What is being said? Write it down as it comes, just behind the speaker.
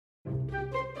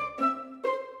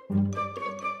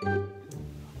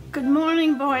Good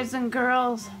morning, boys and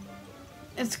girls.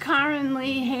 It's Carin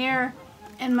Lee here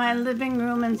in my living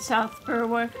room in South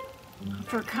Berwick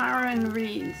for Carin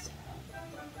Reads.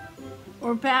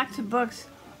 We're back to books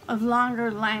of longer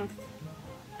length,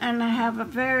 and I have a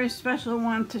very special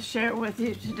one to share with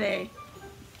you today.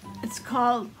 It's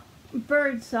called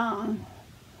Birdsong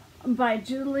by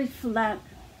Julie Flett.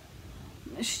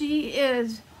 She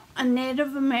is a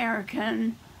Native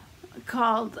American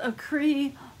called a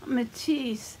Cree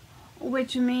Métis,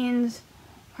 which means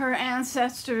her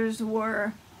ancestors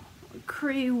were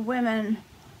Cree women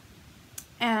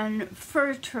and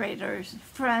fur traders,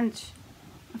 French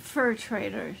fur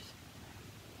traders.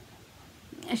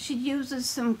 She uses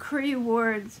some Cree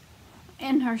words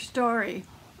in her story,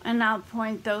 and I'll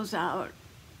point those out.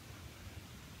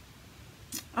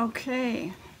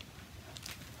 Okay.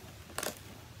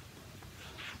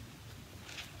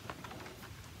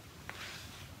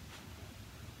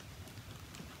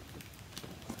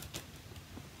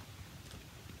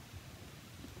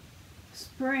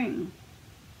 Spring.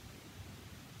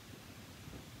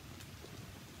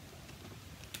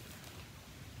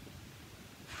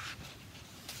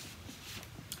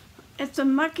 It's a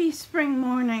mucky spring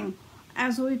morning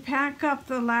as we pack up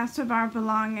the last of our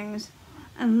belongings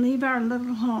and leave our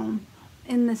little home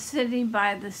in the city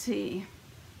by the sea.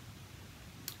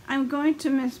 I'm going to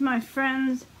miss my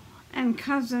friends and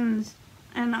cousins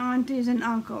and aunties and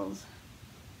uncles.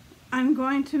 I'm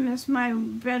going to miss my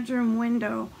bedroom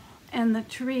window and the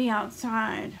tree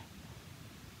outside.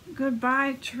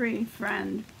 Goodbye, tree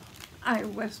friend, I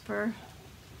whisper.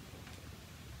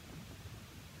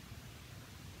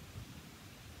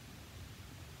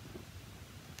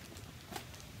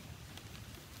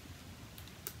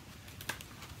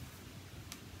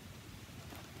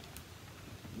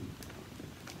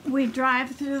 We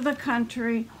drive through the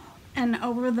country and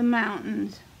over the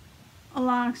mountains,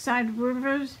 alongside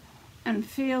rivers and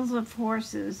fields of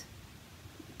horses.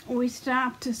 We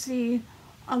stop to see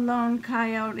a lone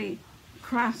coyote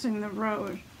crossing the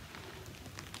road.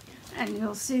 And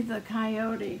you'll see the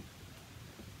coyote.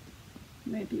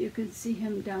 Maybe you could see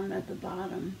him down at the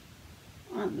bottom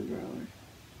on the road.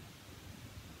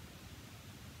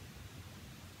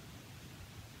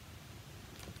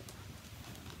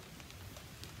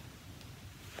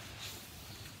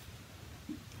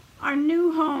 Our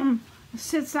new home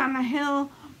sits on a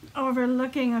hill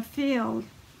overlooking a field,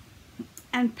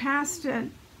 and past it,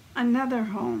 another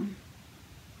home.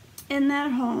 In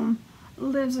that home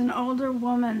lives an older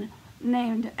woman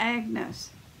named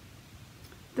Agnes.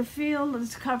 The field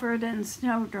is covered in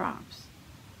snowdrops.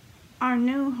 Our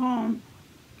new home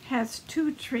has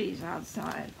 2 trees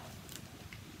outside.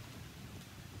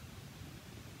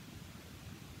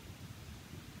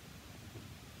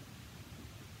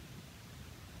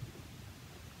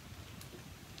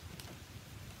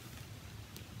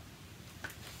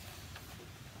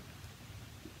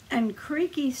 And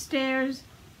creaky stairs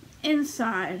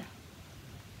inside.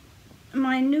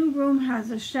 My new room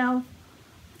has a shelf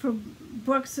for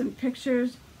books and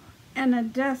pictures and a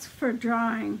desk for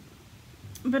drawing,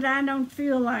 but I don't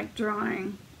feel like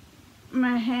drawing.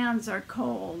 My hands are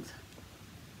cold.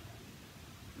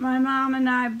 My mom and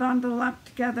I bundle up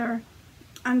together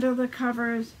under the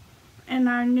covers in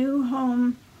our new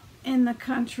home in the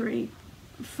country,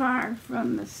 far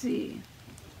from the sea.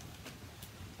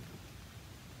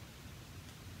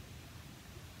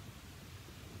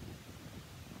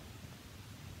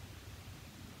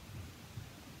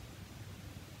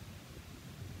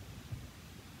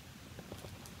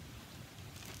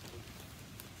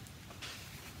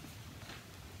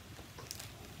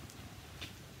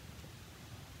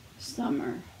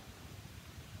 Summer.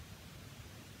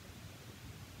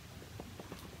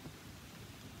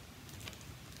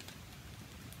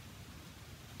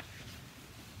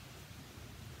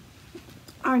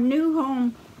 Our new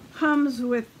home hums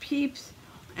with peeps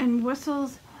and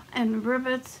whistles and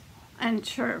rivets and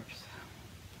chirps.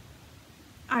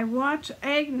 I watch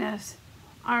Agnes,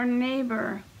 our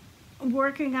neighbor,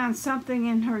 working on something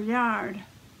in her yard.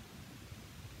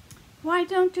 Why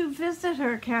don't you visit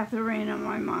her, Katharina,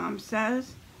 my mom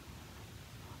says.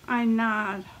 I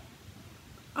nod.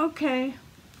 Okay.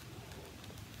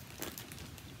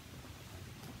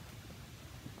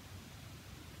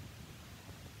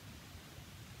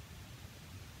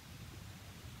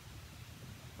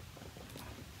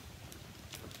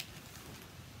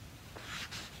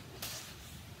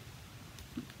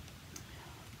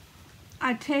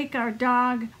 I take our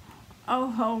dog,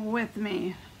 Oho, with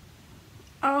me.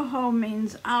 Oho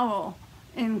means owl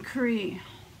in Cree.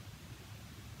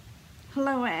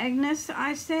 Hello, Agnes,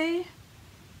 I say.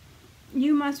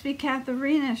 You must be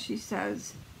Katharina, she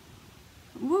says.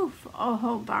 Woof,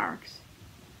 Oho barks.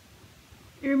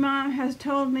 Your mom has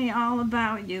told me all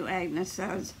about you, Agnes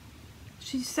says.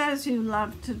 She says you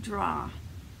love to draw.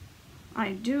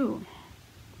 I do.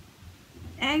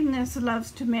 Agnes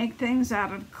loves to make things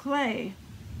out of clay.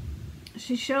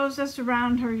 She shows us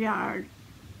around her yard.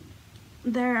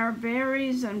 There are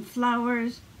berries and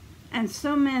flowers and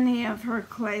so many of her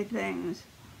clay things.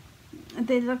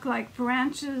 They look like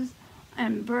branches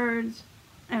and birds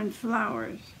and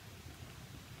flowers.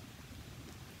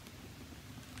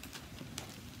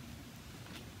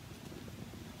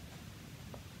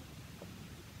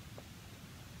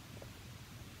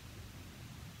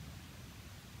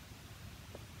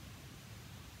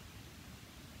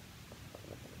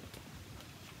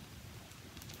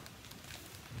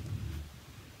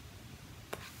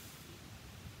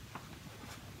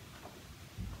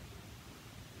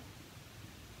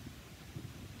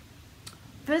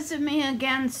 Visit me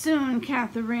again soon,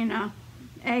 Katharina,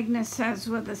 Agnes says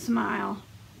with a smile.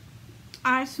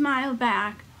 I smile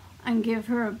back and give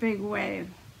her a big wave.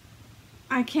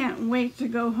 I can't wait to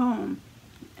go home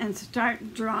and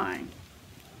start drawing.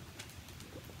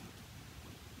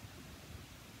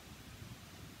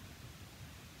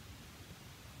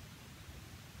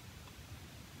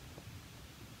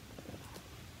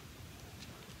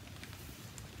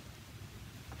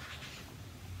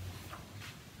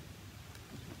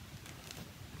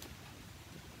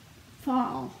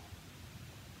 Fall.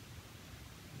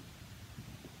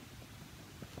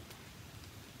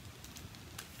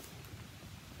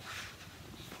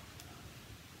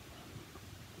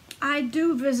 I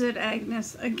do visit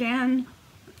Agnes again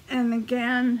and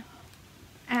again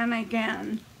and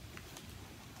again.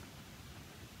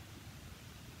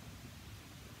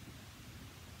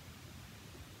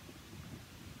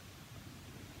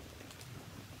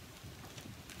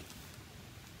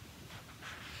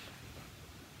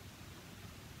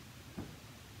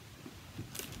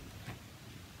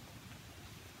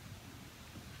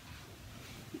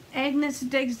 Agnes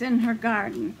digs in her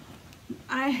garden.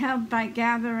 I help by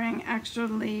gathering extra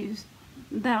leaves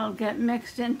that'll get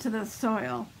mixed into the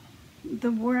soil.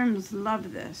 The worms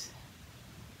love this.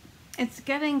 It's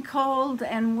getting cold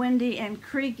and windy and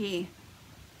creaky.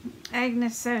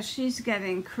 Agnes says she's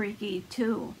getting creaky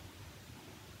too.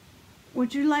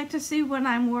 Would you like to see what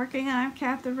I'm working on,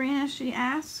 Katharina? She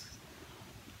asks.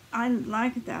 I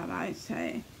like that, I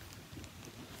say.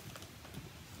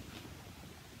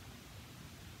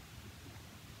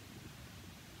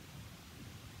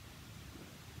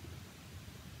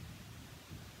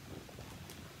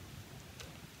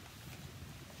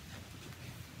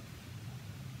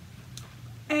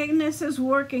 Agnes is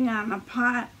working on a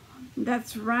pot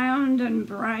that's round and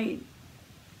bright.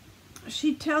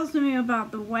 She tells me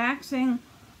about the waxing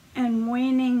and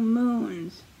waning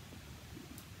moons.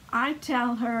 I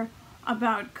tell her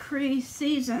about Cree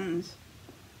seasons.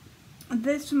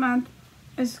 This month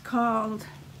is called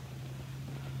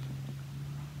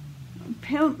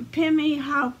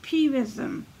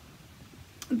Pimihaupevism,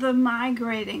 the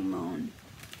migrating moon,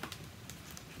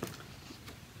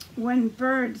 when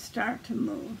birds start to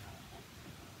move.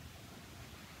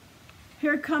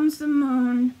 Here comes the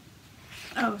moon.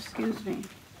 Oh, excuse me.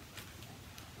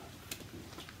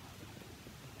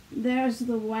 There's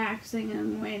the waxing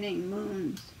and waning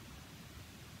moons.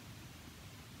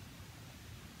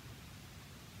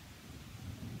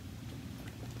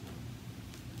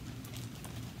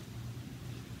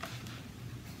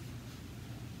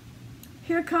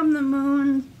 Here comes the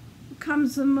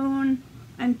moon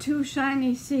and two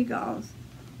shiny seagulls,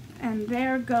 and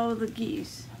there go the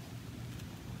geese.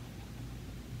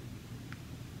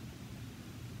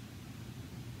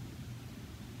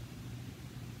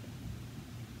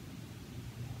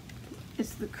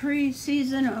 It's the Cree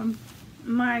season of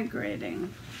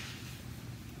migrating.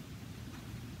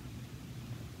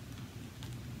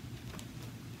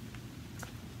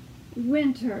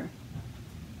 Winter.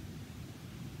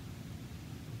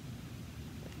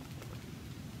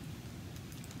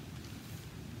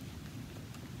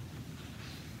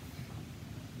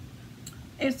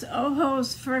 It's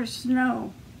Oho's first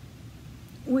snow.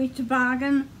 We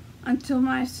toboggan until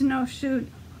my snowshoe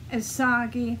is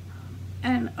soggy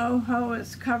and Oho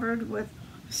is covered with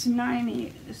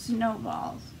tiny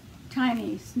snowballs.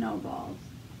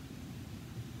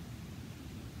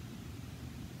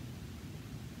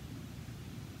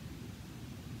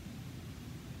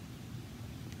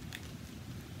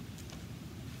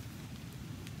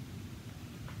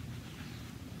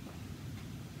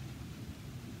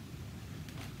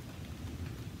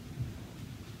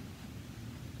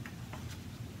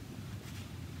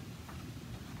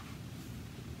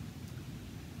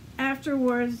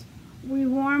 Afterwards, we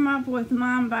warm up with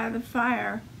Mom by the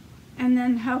fire and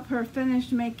then help her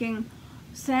finish making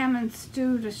salmon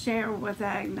stew to share with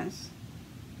Agnes.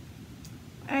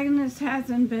 Agnes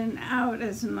hasn't been out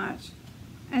as much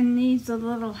and needs a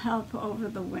little help over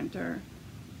the winter.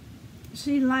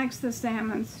 She likes the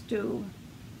salmon stew.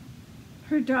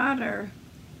 Her daughter,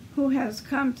 who has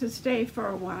come to stay for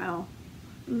a while,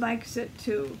 likes it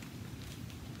too.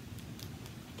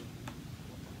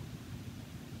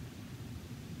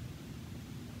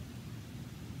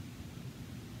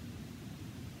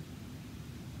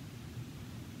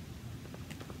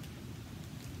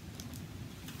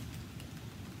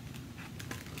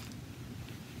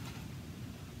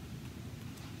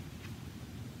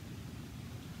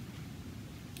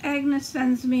 Agnes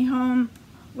sends me home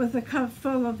with a cup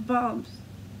full of bulbs,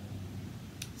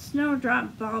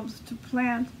 snowdrop bulbs to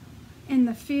plant in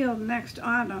the field next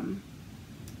autumn.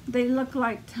 They look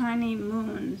like tiny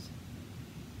moons.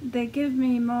 They give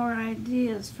me more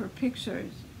ideas for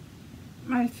pictures.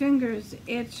 My fingers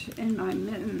itch in my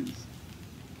mittens.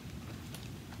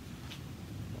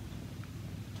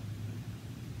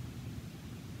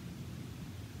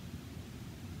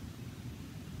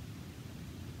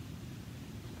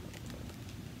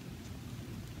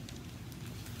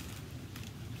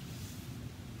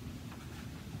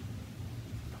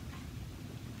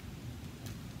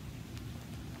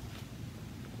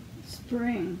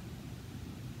 Spring.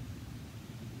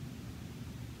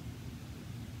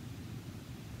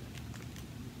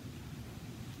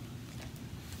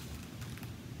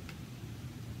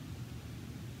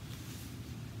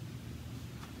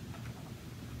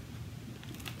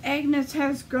 Agnes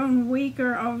has grown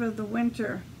weaker over the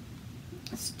winter.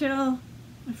 Still,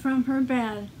 from her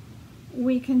bed,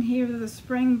 we can hear the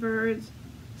spring birds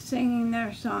singing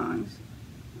their songs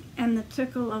and the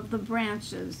tickle of the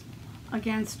branches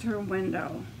against her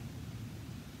window.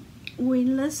 We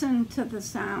listen to the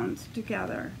sounds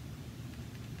together.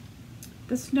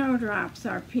 The snowdrops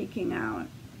are peeking out.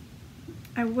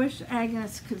 I wish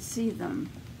Agnes could see them.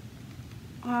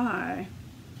 I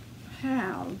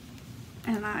have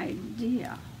an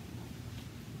idea.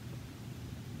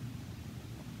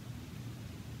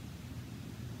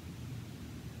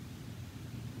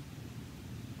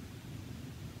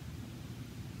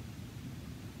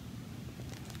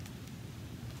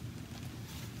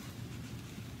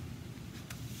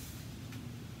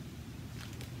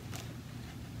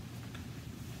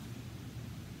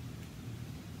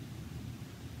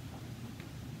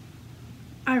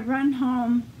 I run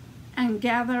home and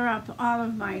gather up all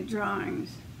of my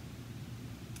drawings.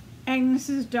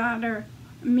 Agnes's daughter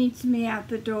meets me at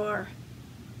the door,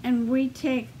 and we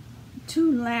take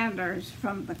 2 ladders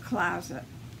from the closet.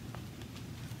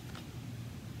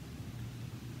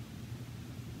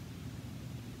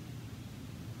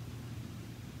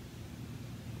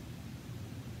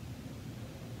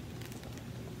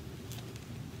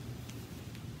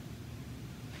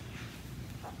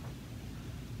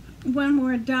 When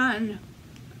we're done,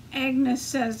 Agnes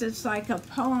says it's like a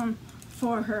poem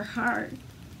for her heart.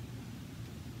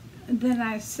 Then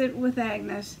I sit with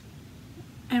Agnes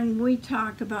and we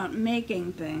talk about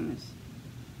making things,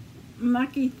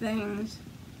 mucky things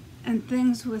and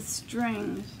things with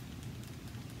strings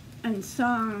and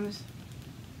songs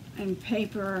and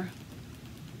paper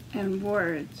and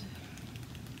words.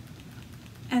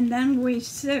 And then we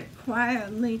sit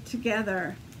quietly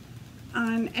together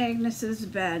on Agnes's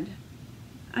bed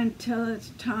until it's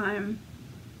time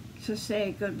to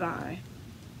say goodbye.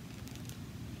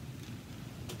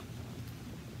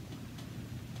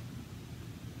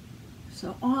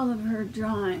 So all of her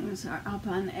drawings are up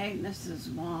on Agnes's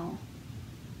wall.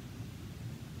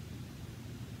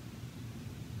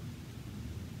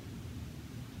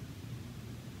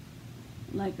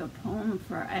 Like a poem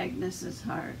for Agnes's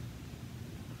heart.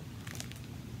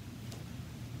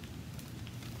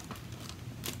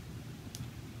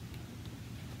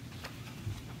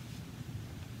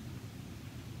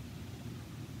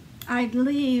 I'd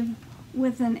leave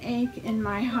with an ache in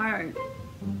my heart,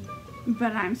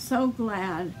 but I'm so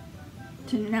glad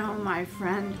to know my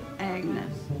friend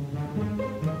Agnes.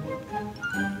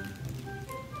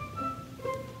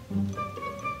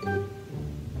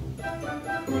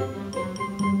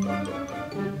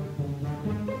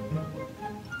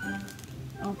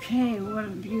 Okay, what a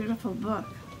beautiful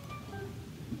book.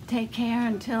 Take care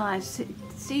until I see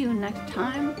you next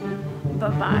time.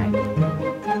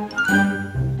 Bye-bye.